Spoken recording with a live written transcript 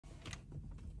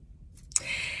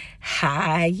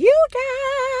Hi, you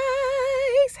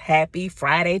guys. Happy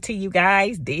Friday to you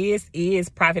guys. This is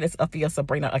Prophetess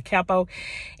Sabrina Acapo,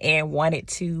 and wanted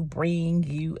to bring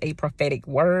you a prophetic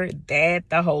word that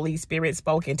the Holy Spirit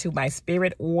spoke into my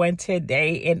spirit on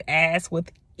today. And as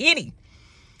with any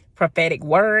prophetic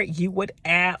word, you would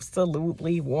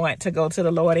absolutely want to go to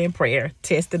the Lord in prayer,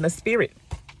 testing the spirit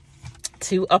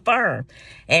to affirm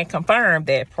and confirm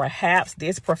that perhaps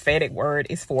this prophetic word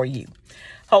is for you.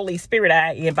 Holy Spirit,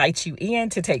 I invite you in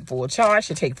to take full charge,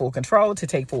 to take full control, to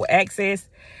take full access.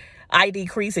 I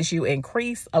decrease as you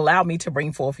increase. Allow me to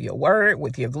bring forth your word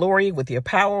with your glory, with your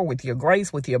power, with your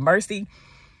grace, with your mercy,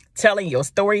 telling your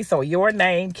story so your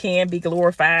name can be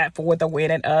glorified for the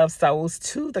winning of souls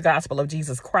to the gospel of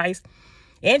Jesus Christ.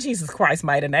 In Jesus Christ's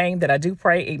mighty name that I do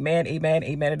pray. Amen, amen,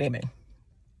 amen, and amen.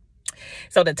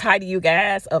 So the title, you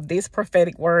guys, of this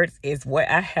prophetic word is what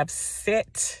I have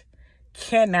set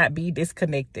cannot be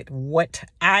disconnected. What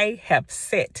I have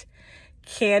set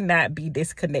cannot be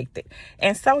disconnected.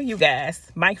 And so, you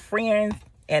guys, my friends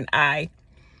and I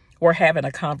were having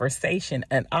a conversation,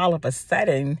 and all of a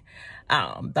sudden,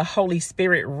 the Holy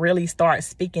Spirit really started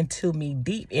speaking to me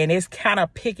deep, and it's kind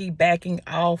of piggybacking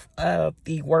off of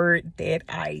the word that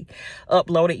I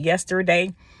uploaded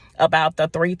yesterday about the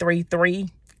 333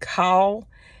 call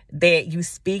that you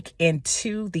speak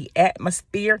into the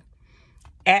atmospheric,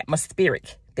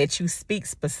 that you speak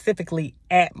specifically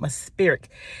atmospheric.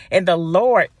 And the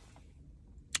Lord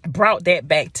brought that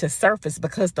back to surface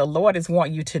because the Lord is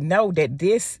wanting you to know that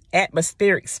this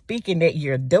atmospheric speaking that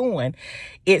you're doing,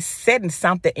 it's setting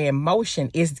something in motion.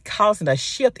 It's causing a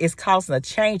shift. It's causing a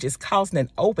change. It's causing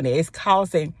an opening. It's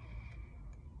causing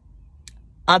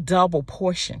a double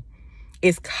portion.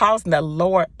 It's causing the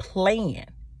Lord plan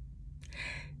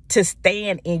to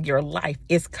stand in your life.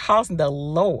 It's causing the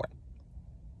Lord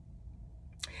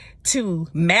to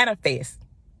manifest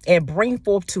and bring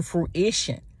forth to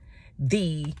fruition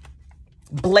the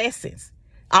blessings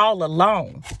all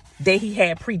along that he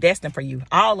had predestined for you,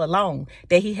 all along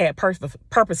that he had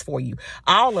purpose for you,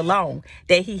 all along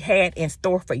that he had in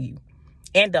store for you.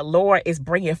 And the Lord is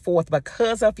bringing forth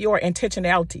because of your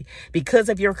intentionality, because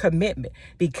of your commitment,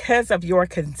 because of your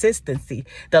consistency.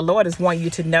 The Lord is wanting you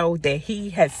to know that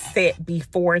he has set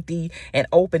before thee an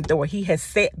open door. He has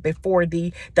set before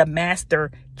thee the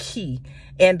master key.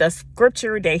 And the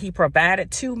scripture that he provided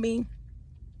to me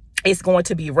is going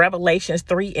to be Revelations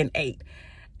 3:8.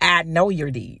 I know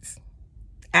your deeds.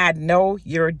 I know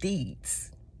your deeds.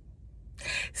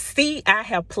 See, I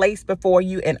have placed before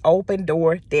you an open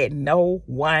door that no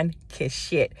one can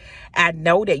shut. I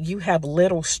know that you have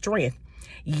little strength,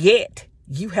 yet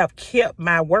you have kept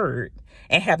my word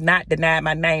and have not denied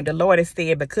my name. The Lord has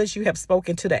said, because you have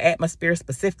spoken to the atmosphere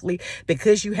specifically,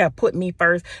 because you have put me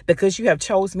first, because you have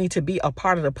chose me to be a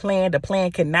part of the plan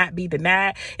cannot be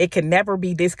denied. It can never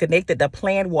be disconnected. The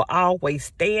plan will always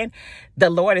stand.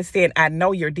 The Lord is saying, I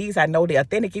know your deeds. I know the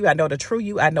authentic you. I know the true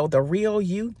you. I know the real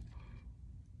you.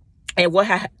 And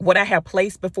what I have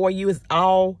placed before you is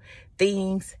all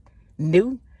things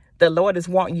new. The Lord is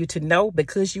wanting you to know,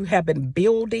 because you have been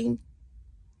building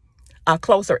a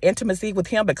closer intimacy with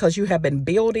him, because you have been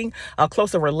building a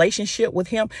closer relationship with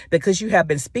him, because you have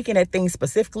been speaking that thing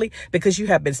specifically, because you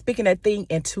have been speaking that thing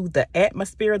into the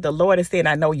atmosphere. The Lord is saying,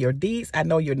 I know your deeds, I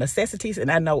know your necessities, and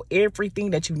I know everything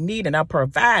that you need, and I'm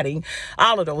providing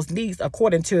all of those needs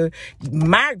according to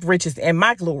my riches and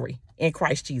my glory in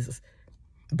Christ Jesus.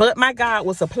 But my God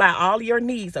will supply all your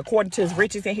needs according to his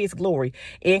riches and his glory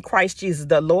in Christ Jesus.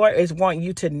 The Lord is wanting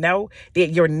you to know that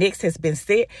your next has been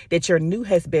set, that your new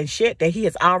has been shut, that he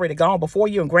has already gone before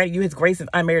you and granted you his grace and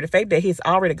unmerited favor, that he has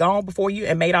already gone before you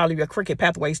and made all of your crooked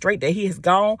pathways straight, that he has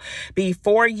gone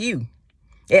before you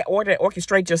in order to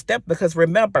orchestrate your steps. Because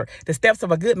remember, the steps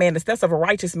of a good man, the steps of a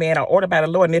righteous man are ordered by the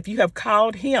Lord. And if you have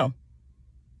called him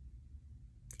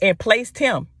and placed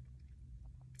him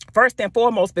first and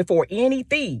foremost before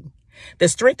anything, the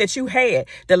strength that you had,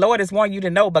 the Lord is wanting you to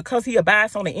know, because he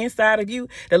abides on the inside of you,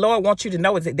 the Lord wants you to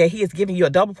know that he is giving you a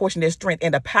double portion of their strength,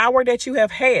 and the power that you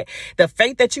have had, the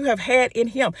faith that you have had in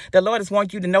him. The Lord is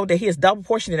wanting you to know that he is double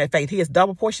portion of that faith. He is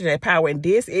double portion of that power. And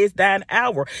this is thine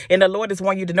hour. And the Lord is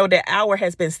wanting you to know that hour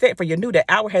has been set for your new, that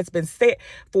hour has been set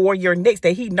for your next,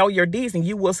 that he know your deeds, and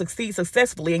you will succeed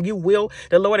successfully. And you will,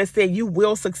 the Lord has said, you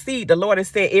will succeed. The Lord has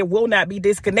said it will not be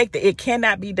disconnected. It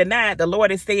cannot be denied. The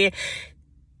Lord has said,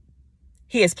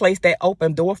 he has placed that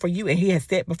open door for you, and he has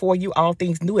set before you all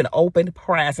things new, an open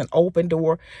prize, an open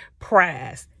door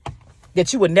prize.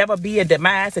 That you will never be in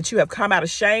demise, that you have come out of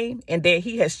shame, and that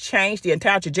he has changed the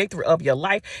entire trajectory of your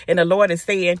life. And the Lord is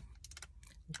saying,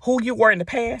 who you were in the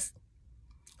past,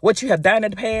 what you have done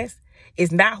in the past,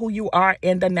 is not who you are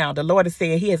in the now. The Lord is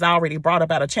saying he has already brought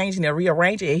about a change and a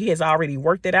rearranging, and he has already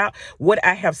worked it out. What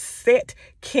I have set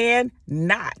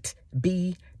cannot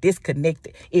be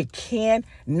disconnected. It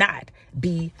cannot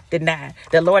be denied.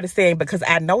 The Lord is saying, because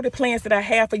I know the plans that I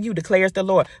have for you, declares the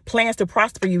Lord, plans to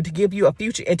prosper you, to give you a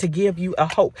future and to give you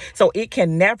a hope. So it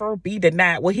can never be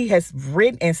denied. What he has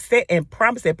written and set and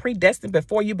promised and predestined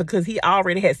before you, because he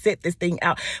already has set this thing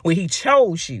out. When he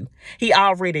chose you, he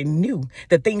already knew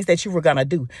the things that you were going to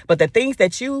do. But the things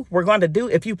that you were going to do,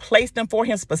 if you placed them for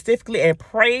him specifically and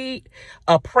prayed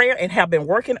a prayer and have been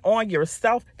working on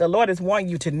yourself, the Lord is wanting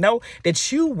you to know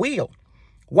that you will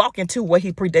walk into what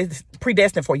he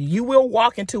predestined for you. You will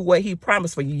walk into what he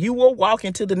promised for you. You will walk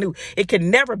into the new. It can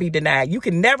never be denied. You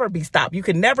can never be stopped. You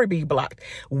can never be blocked.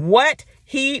 What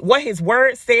his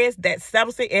word says, that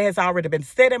settles it. It has already been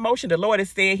set in motion. The Lord is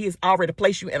saying he has already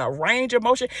placed you in a range of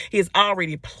motion. He has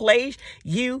already placed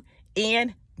you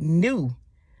in new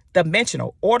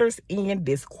dimensional orders in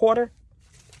this quarter.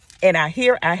 And I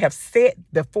have set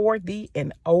before thee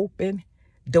an open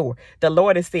door. The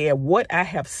Lord is saying, what I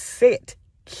have set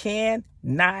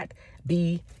cannot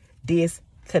be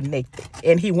disconnected.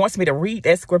 And he wants me to read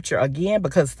that scripture again,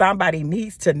 because somebody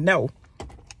needs to know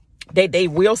that they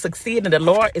will succeed, and the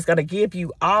Lord is going to give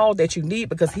you all that you need,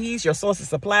 because he's your source of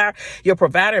supply, your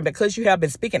provider. And because you have been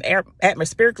speaking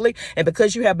atmospherically, and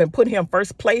because you have been putting him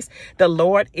first place, the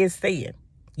Lord is saying,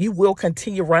 you will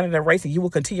continue running the race, and you will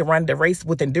continue running the race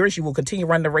with endurance. You will continue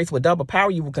running the race with double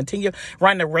power. You will continue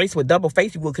running the race with double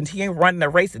faith. You will continue running the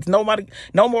race. It's no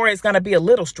more it's going to be a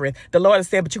little strength. The Lord has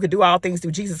said, but you can do all things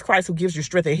through Jesus Christ who gives you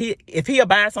strength. And if he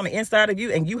abides on the inside of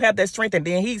you and you have that strength, and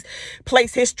then he's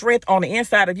placed his strength on the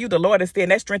inside of you, the Lord is saying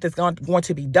that strength is going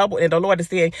to be double. And the Lord is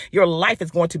saying your life is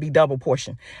going to be double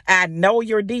portion. I know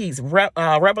your deeds.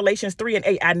 Revelations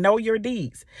 3:8. I know your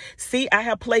deeds. See, I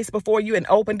have placed before you an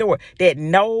open door that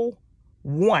no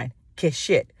one can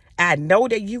shut. I know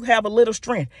that you have a little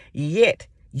strength, yet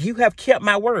you have kept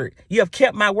my word. You have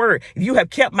kept my word. You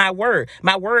have kept my word.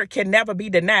 My word can never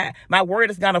be denied. My word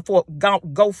is going to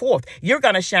go forth. You're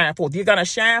going to shine forth. You're going to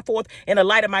shine forth in the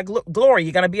light of my glory.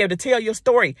 You're going to be able to tell your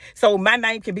story, so my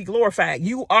name can be glorified.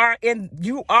 You are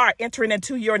entering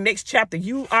into your next chapter.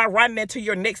 You are running into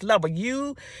your next level.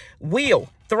 You will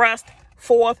thrust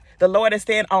forth. The Lord is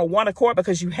saying on one accord,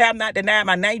 because you have not denied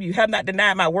my name. You have not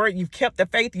denied my word. You've kept the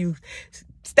faith. You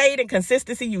stayed in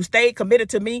consistency. You stayed committed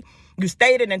to me. You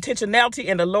stayed in intentionality.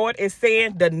 And the Lord is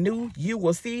saying the new you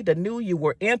will see, the new you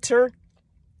will enter,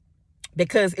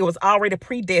 because it was already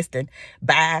predestined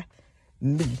by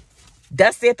me.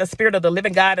 Thus saith the Spirit of the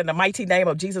living God, in the mighty name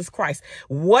of Jesus Christ.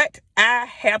 What I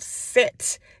have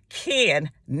set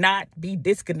cannot be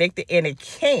disconnected, and it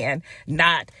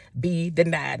cannot be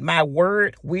denied. My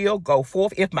word will go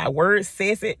forth. If my word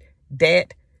says it,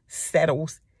 that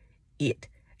settles it.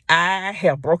 I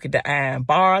have broken the iron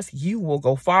bars. You will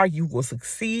go far. You will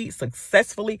succeed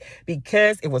successfully,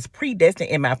 because it was predestined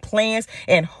in my plans.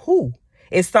 And who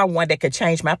is someone that could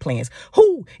change my plans?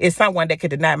 Who is someone that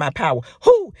could deny my power?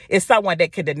 Who is someone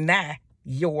that could deny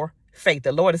your faith?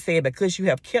 The Lord is saying, because you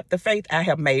have kept the faith, I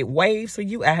have made waves for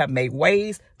you. I have made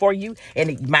waves for you.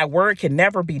 And my word can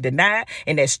never be denied.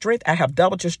 And that strength, I have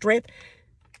doubled your strength.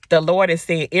 The Lord is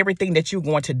saying everything that you're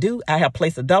going to do, I have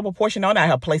placed a double portion on. I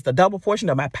have placed a double portion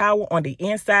of my power on the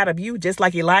inside of you, just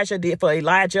like Elijah did for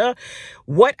Elijah.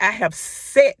 What I have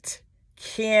set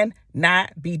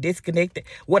cannot be disconnected.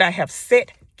 What I have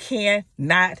set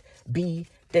cannot be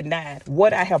denied.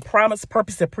 What I have promised,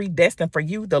 purpose, and predestined for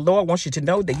you, the Lord wants you to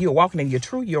know that you're walking in your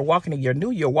truth, you're walking in your new,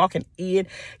 you're walking in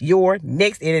your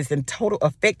next. It is in total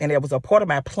effect, and it was a part of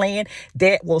my plan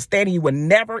that will stand. You will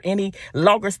never any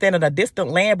longer stand in a distant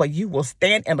land, but you will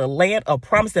stand in the land of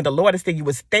promise. And the Lord has said you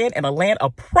will stand in a land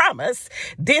of promise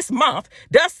this month.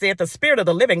 Thus saith the Spirit of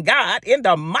the living God, in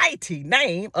the mighty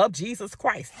name of Jesus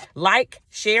Christ. Like,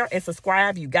 share, and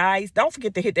subscribe, you guys. Don't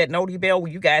forget to hit that noti bell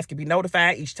where you guys can be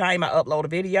notified each time I upload a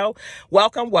video.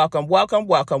 Welcome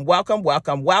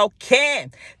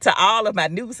to all of my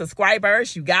new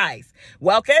subscribers, you guys.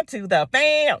 Welcome to the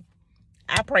fam.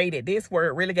 I pray that this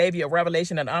word really gave you a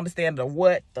revelation and understanding of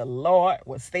what the Lord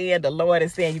was saying. The Lord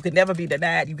is saying you could never be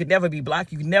denied. You could never be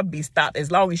blocked. You can never be stopped,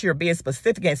 as long as you're being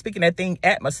specific and speaking that thing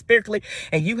atmospherically,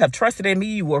 and you have trusted in me.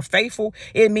 You were faithful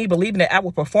in me, believing that I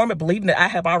will perform it, believing that I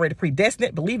have already predestined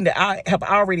it, believing that I have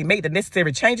already made the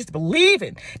necessary changes,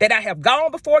 believing that I have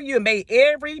gone before you and made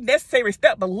every necessary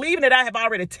step, believing that I have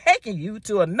already taken you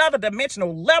to another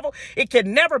dimensional level. It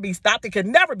can never be stopped. It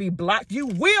can never be blocked. You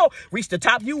will reach the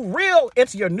top. You will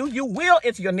enter your new. You will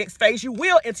enter your next phase. You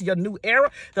will enter your new era.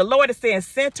 The Lord is saying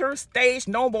center stage,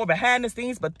 no more behind the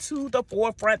scenes, but to the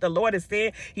forefront. The Lord is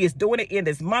saying he is doing it in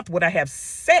this month. What I have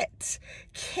set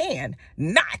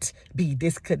cannot be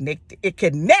disconnected. It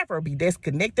can never be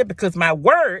disconnected because my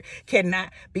word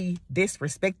cannot be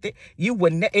disrespected.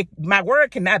 My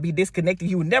word cannot be disconnected.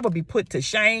 You will never be put to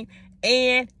shame,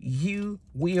 and you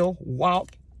will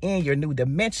walk in your new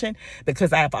dimension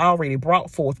because I have already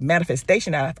brought forth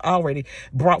manifestation. I have already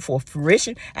brought forth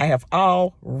fruition. I have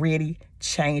already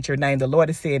changed your name. The Lord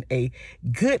is saying a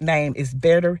good name is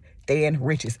better than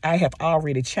riches. I have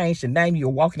already changed the name. You're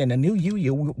walking in a new you.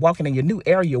 You're walking in your new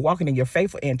era. You're walking in your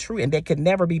faithful and true, and that can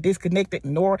never be disconnected,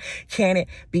 nor can it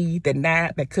be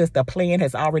denied because the plan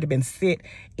has already been set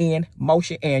in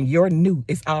motion and your new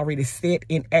is already set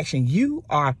in action. You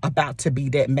are about to be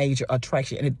that major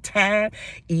attraction, and the time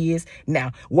is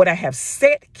now. What I have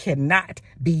set cannot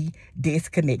be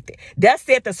disconnected. Thus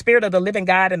said the Spirit of the living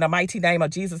God in the mighty name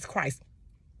of Jesus Christ.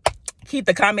 Keep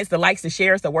the comments, the likes, the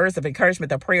shares, the words of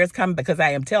encouragement, the prayers coming because I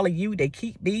am telling you they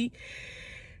keep me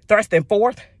thrusting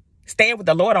forth. Stand with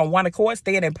the Lord on one accord,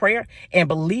 stand in prayer and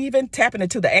believing, tapping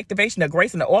into the activation of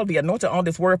grace and the oil, the anointing on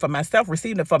this word for myself,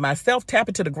 receiving it for myself, tap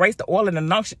into the grace, the oil, and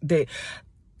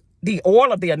the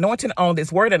oil of the anointing on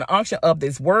this word and the unction of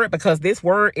this word, because this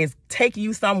word is taking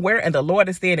you somewhere, and the Lord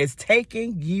is saying it's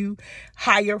taking you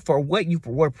higher for what you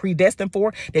were predestined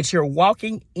for, that you're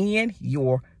walking in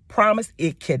your promise.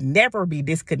 It can never be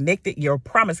disconnected. Your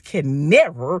promise can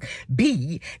never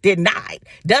be denied.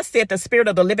 Thus said the Spirit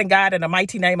of the living God in the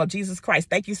mighty name of Jesus Christ.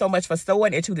 Thank you so much for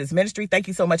sowing into this ministry. Thank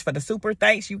you so much for the super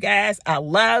thanks, you guys. I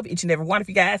love each and every one of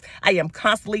you guys. I am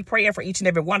constantly praying for each and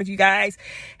every one of you guys.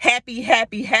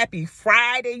 Happy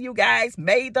Friday, you guys.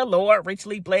 May the Lord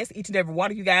richly bless each and every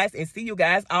one of you guys and see you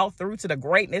guys all through to the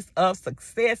greatness of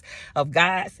success of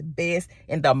God's best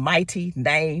in the mighty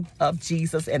name of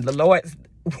Jesus. And the Lord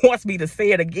wants me to say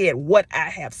it again. What I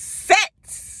have set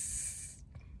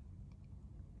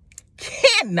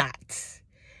cannot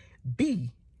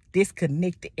be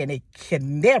disconnected, and it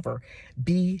can never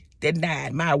be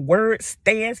denied. My word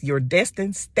stands. Your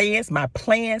destiny stands. My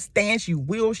plan stands. You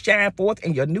will shine forth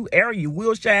in your new era. You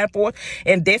will shine forth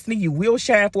in destiny. You will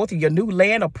shine forth in your new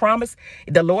land of promise.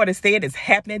 The Lord has said it's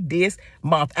happening this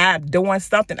month. I'm doing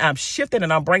something. I'm shifting,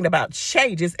 and I'm bringing about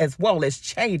changes as well as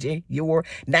changing your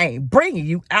name, bringing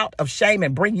you out of shame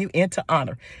and bring you into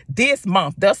honor this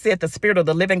month. Thus said the Spirit of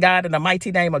the living God in the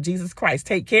mighty name of Jesus Christ.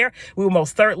 Take care. We will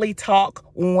most certainly talk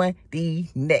on the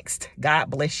next. God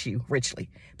bless you richly.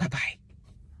 Bye-bye.